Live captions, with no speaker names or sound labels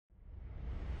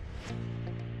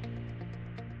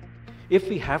If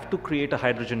we have to create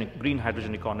a green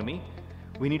hydrogen economy,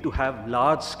 we need to have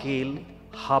large-scale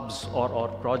hubs or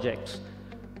projects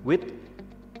with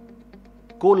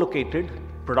co-located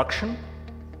production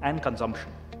and consumption.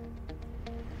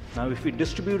 Now, if we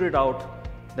distribute it out,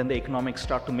 then the economics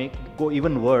start to go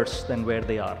even worse than where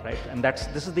they are, right? And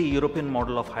this is the European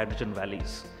model of hydrogen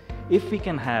valleys. If we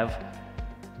can have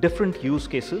different use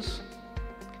cases,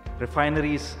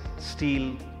 refineries,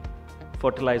 steel,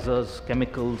 fertilizers,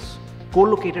 chemicals,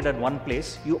 co-located at one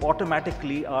place, you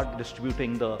automatically are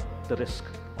distributing the risk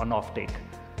on offtake.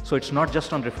 So it's not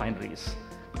just on refineries.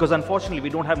 Because unfortunately, we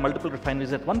don't have multiple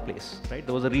refineries at one place, right?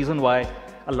 There was a reason why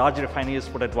a large refinery is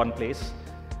put at one place.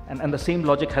 And the same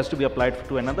logic has to be applied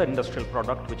to another industrial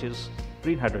product, which is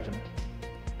green hydrogen.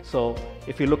 So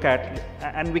if you look at,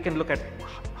 and we can look at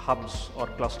hubs or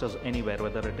clusters anywhere,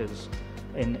 whether it is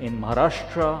in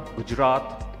Maharashtra,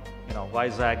 Gujarat,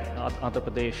 Vizag, Andhra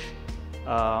Pradesh,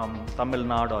 Tamil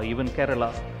Nadu, or even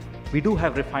Kerala, we do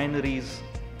have refineries,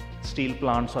 steel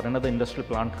plants, or another industrial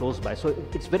plant close by. So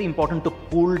it's very important to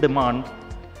pool demand,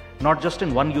 not just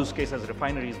in one use case as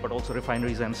refineries, but also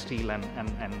refineries and steel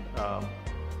and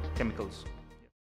chemicals.